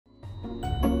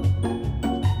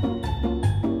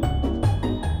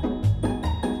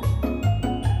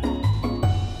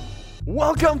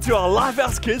Welcome to our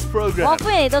Lifehouse Kids Program. 歡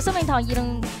迎嚟到生命堂兒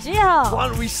童主日學。Why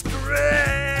don't we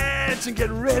stretch and get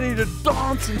ready to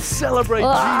dance and celebrate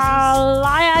哇！ Jesus?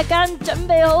 拉下筋，準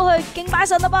備好去敬拜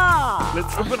神啦噃。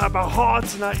 Let's open up our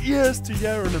hearts and our ears to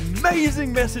hear an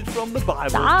amazing message from the 打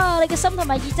Bible. 開你嘅心同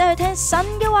埋耳仔去聽神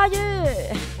嘅話語。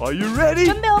 Are you ready?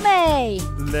 準備好未？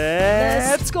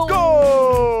 Let's go.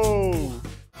 go!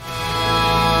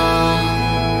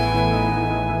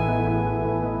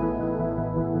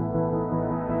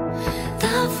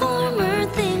 The former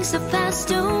things have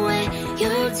passed away.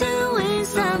 You're doing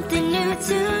something new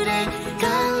today.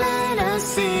 God, let us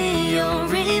see your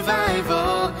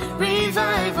revival,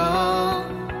 revival.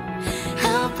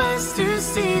 Help us to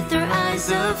see through eyes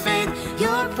of faith.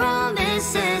 Your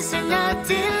promises are not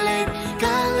delayed.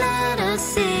 God, let us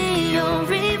see your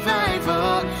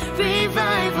revival,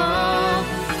 revival.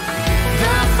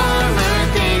 The former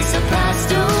things have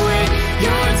passed away.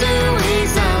 You're doing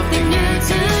something new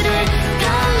today.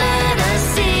 God, let us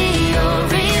see your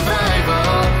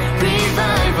revival,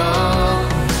 revival.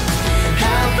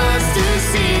 Help us to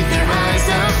see through eyes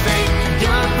of faith.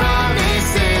 Your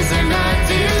promises are not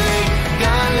delayed.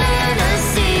 God, let us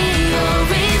see your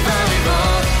revival,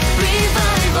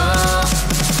 revival.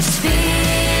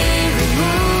 Spirit,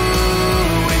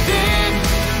 move within.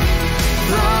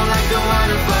 Flow like a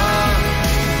waterfall.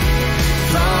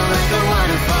 Flow like a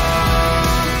waterfall.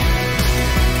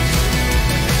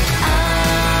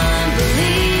 I'm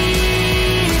believing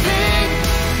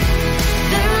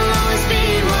there will always be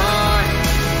more.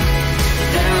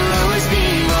 There will always be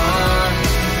more.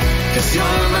 'Cause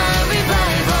you're my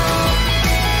revival.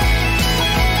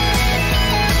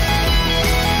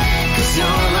 'Cause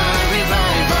you're my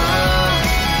revival.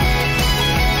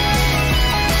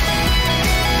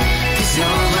 'Cause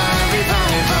you're my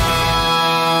revival.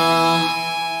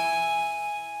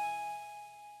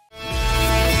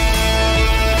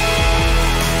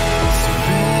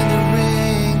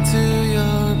 Surrendering to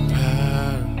your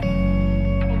power.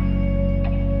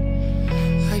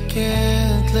 I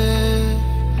can't live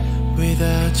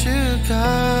without you,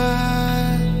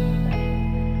 God.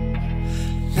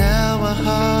 Now my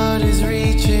heart is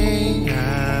reaching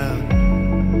out.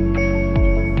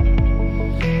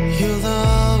 You'll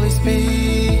always be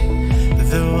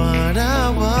the one I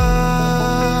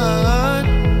want.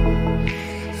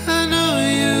 I know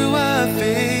you are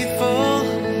faithful.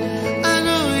 I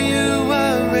know you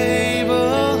are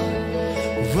able.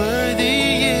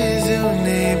 Worthy is your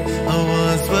name. I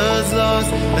once was lost,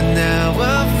 but now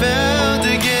I'm found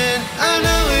again. I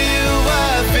know you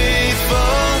are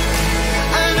faithful.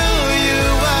 I know you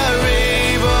are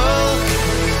able.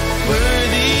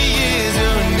 Worthy is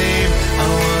your name. I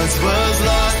once was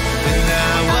lost, but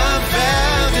now I'm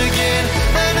found again.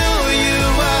 I know you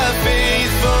are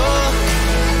faithful.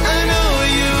 I know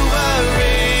you are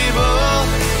able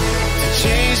to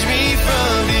change me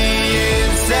from the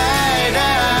inside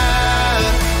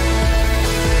out.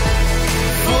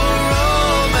 For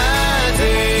all my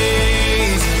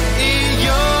days in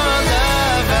your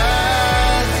love,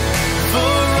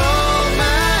 for all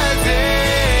my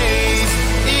days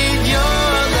in your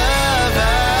love,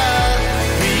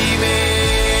 remain.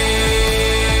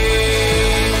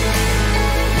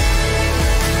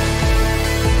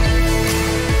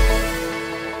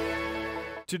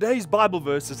 Today's Bible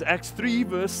verse is Acts 3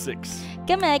 verse 6.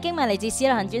 今日嘅經文嚟自《使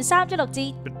徒行傳》3章6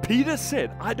節。 But Peter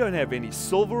said, I don't have any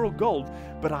silver or gold,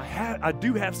 but I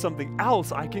do have something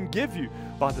else I can give you.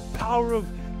 By the power of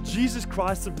Jesus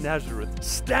Christ of Nazareth,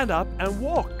 stand up and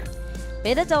walk.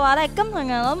 彼得就話咧：金同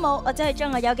銀我冇，我只係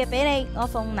將我有嘅俾你。我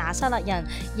奉拿撒勒人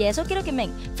耶穌基督嘅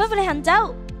名，吩咐你行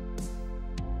走。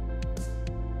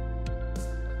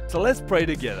 So let's pray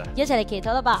together. 一齊嚟祈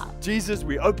禱啦吧。 Jesus,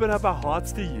 we open up our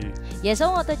hearts to you. 耶穌，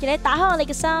我對住你打開我哋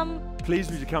嘅心， Please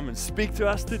would you come and speak to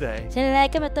us today. 請你咧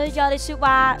今日對住我哋說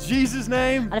話。 In Jesus'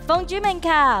 name, 我哋奉主名求。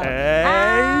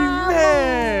 Amen.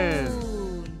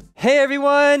 Hey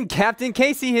everyone, Captain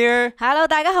Casey here. Hello，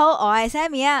 大家好，我係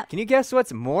Sammy 啊。 Can you guess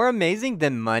what's more amazing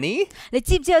than money? 你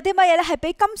知唔知有啲乜嘢咧係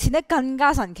比金錢咧更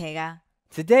加神奇噶？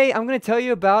 Today I'm going to tell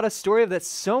you about a story that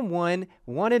someone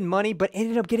wanted money but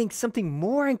ended up getting something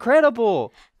more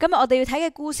incredible. 今日我哋要睇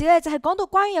嘅故事咧，就係講到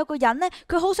關於有個人咧，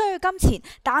佢好想要金錢，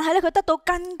但係咧佢得到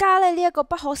更加咧呢一個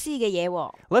不可思議嘅嘢。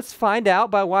Let's find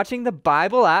out by watching the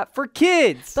Bible app for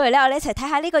kids. 不如咧，我哋一齊睇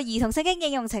下呢個兒童聖經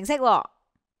應用程式。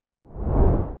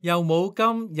又冇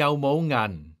金又冇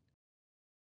銀。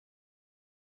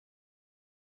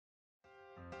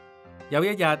有一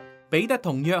日，彼得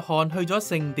同約翰去咗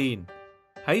聖殿。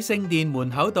喺聖殿門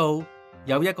口度，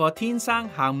有一個天生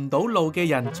行唔到路嘅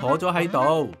人坐咗喺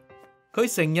度。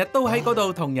佢成日都喺嗰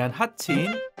度同人乞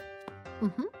錢。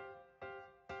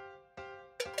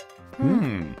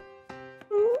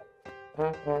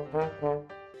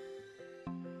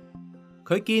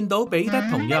佢見到彼得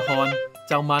同約翰，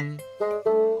就問：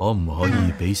可唔可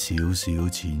以俾少少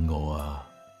錢我啊？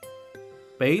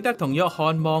彼得同約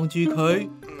翰望住佢，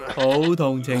好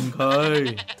同情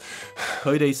佢。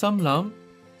佢哋心諗：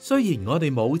雖然我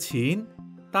哋冇錢，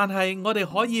但係我哋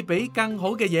可以俾更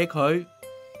好嘅嘢佢。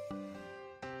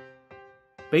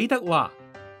彼得話：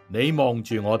你望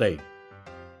住我哋。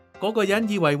嗰個人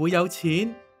以為會有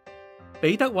錢。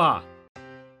彼得話：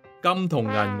金同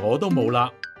銀我都冇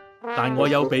啦，但我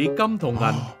有比金同銀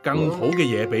更好嘅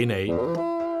嘢俾你。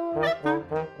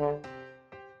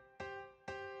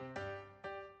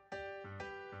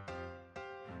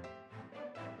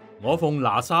我奉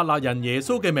拿撒勒人耶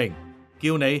穌嘅名，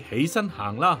叫你起身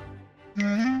行啦。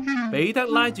彼得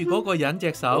拉住嗰個人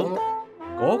隻手，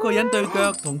嗰個人對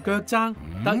腳同腳踭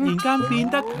突然間變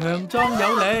得強壯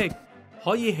有力，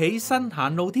可以起身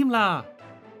行路添啦。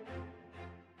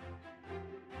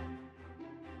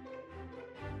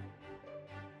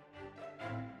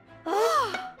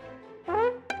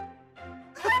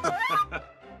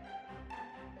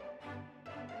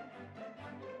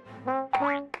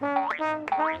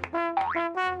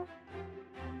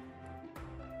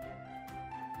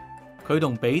佢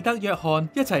同彼得、約翰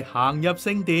一齊行入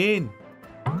聖殿。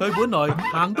佢本來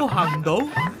行都行唔到，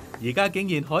而家竟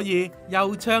然可以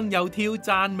又唱又跳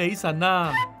讚美神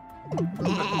啊！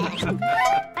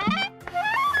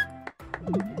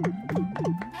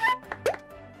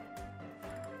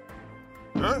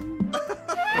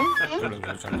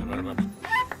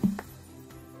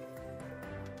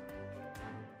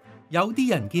有啲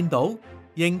人見到，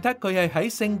認得佢係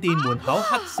喺聖殿門口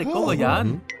乞食嗰個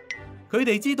人。佢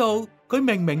哋知道佢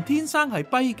明明天生係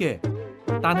跛嘅，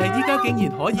但係依家竟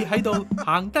然可以喺度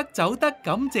行得走得，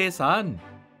感謝神，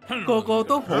個個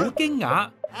都好驚訝，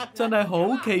真係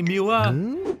好奇妙啊！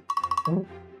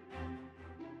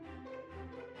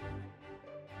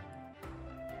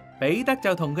彼得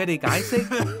就同佢哋解釋，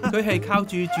佢係靠住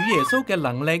主耶穌嘅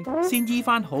能力先醫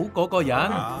翻好嗰個人。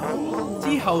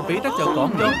之後彼得就講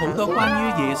咗好多關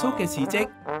於耶穌嘅事蹟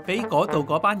俾嗰度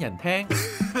嗰班人聽。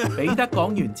彼得講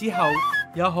完之後，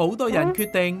有好多人決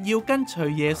定要跟隨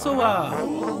耶穌啊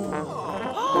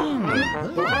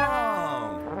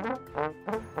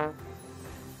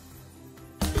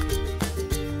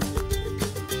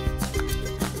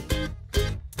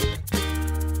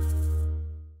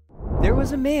！There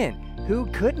was a man who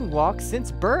couldn't walk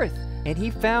since birth, and he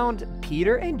found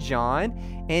Peter and John,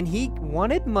 and he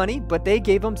wanted money, but they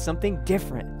gave him something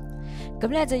different. 咁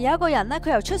咧就有一個人咧，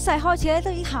佢由出世開始咧都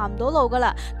已經行唔到路噶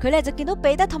啦。佢咧就見到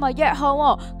彼得同埋約翰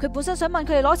喎，佢本身想問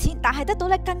佢哋攞錢，但係得到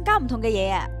咧更加唔同嘅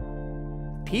嘢啊。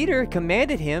Peter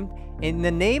commanded him in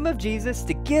the name of Jesus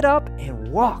to get up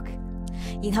and walk.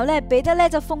 然後咧彼得咧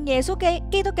就奉耶穌嘅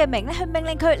基督嘅名咧去命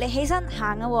令佢你起身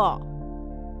行啊喎。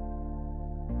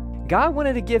God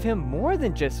wanted to give him more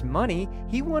than just money.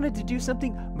 He wanted to do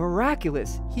something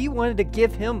miraculous. He wanted to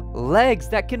give him legs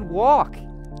that can walk.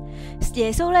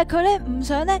 耶穌咧，佢咧唔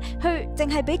想咧去淨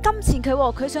係俾金錢佢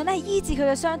喎，佢想咧醫治佢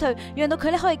嘅雙腿，讓到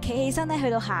佢咧可以企起身咧去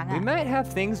到行啊。We might have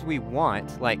things we want,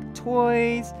 like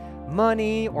toys,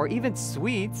 money, or even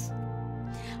sweets.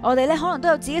 我哋咧可能都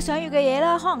有自己想要嘅嘢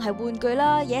啦，可能係玩具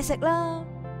啦、嘢食啦。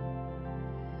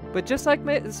But just like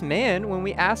this man, when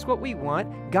we ask what we want,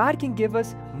 God can give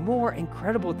us more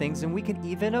incredible things than we can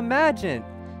even imagine.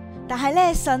 但係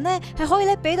咧，神咧係可以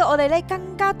咧俾到我哋咧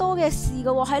更加多嘅事嘅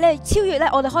喎，係咧超越咧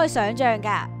我哋可以想象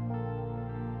噶。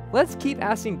Let's keep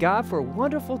asking God for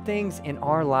wonderful things in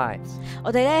our lives.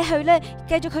 我哋咧去咧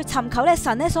繼續去尋求咧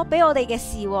神咧所俾我哋嘅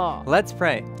事喎。Let's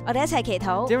pray. 我哋一齊祈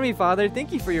禱。Dear Heavenly Father,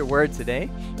 thank you for your word today.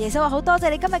 耶穌話好多謝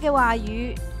你今日嘅話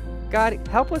語。God,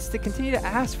 help us to continue to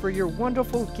ask for your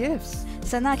wonderful gifts.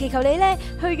 神啊，祈求你咧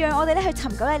去讓我哋咧去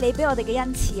尋求咧你俾我哋嘅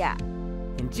恩賜啊。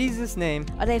In Jesus' name.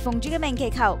 我哋奉主嘅名祈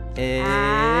求。Amen.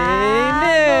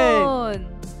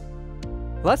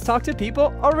 Let's talk to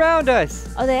people around us.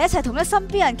 我哋一齊同咧身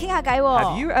邊人傾下偈喎。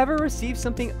Have you ever received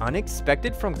something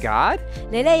unexpected from God?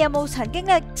 你咧有冇曾經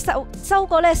咧收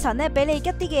過咧神咧俾你一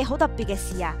啲嘅好特別嘅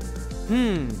事啊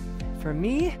For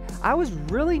me, I was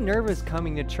really nervous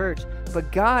coming to church,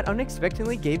 but God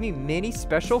unexpectedly gave me many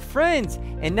special friends,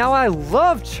 and now I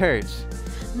love church.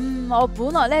 我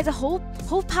本來咧就好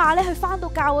怕咧去返到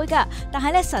教會噶，但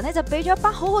係咧神咧就俾咗一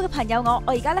班好好嘅朋友我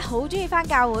而家咧好中意返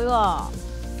教會喎。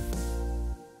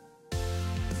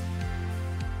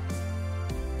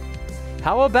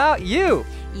How about you?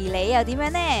 而你又點樣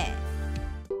呢？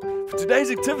 For today's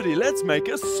activity, let's make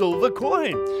a silver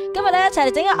coin. 今日咧一齊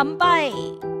嚟整個銀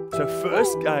幣。So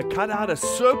first, cut out a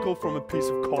circle from a piece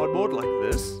of cardboard like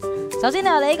this. 首先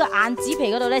咧，我哋呢個硬紙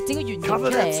皮嗰度咧整個圓形出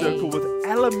Cover that circle 嚟， with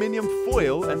aluminium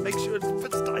foil and make sure it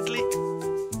fits tightly.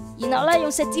 然後咧用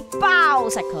錫紙包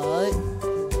實佢。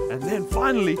 And then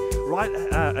finally, write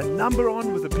a number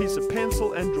on with a piece of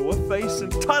pencil and draw a face,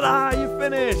 and ta-da, you're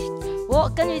finished. 好，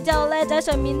跟住之後咧就喺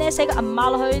上面咧寫個銀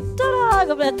碼落去，得啦，咁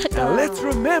就得㗎 Now 啦。 let's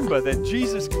remember that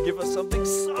Jesus can give us something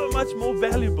so much more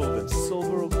valuable than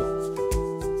silver or gold.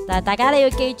 但係大家你要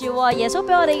記住喎，耶穌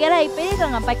俾我哋嘅咧比呢個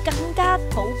銀幣更加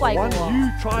寶貴 Why 嘅 don't 喎。 you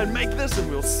try and make this,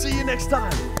 and we'll see you next time.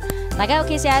 大家屋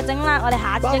企試下整啦，我哋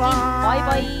下次再見，拜拜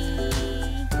拜拜。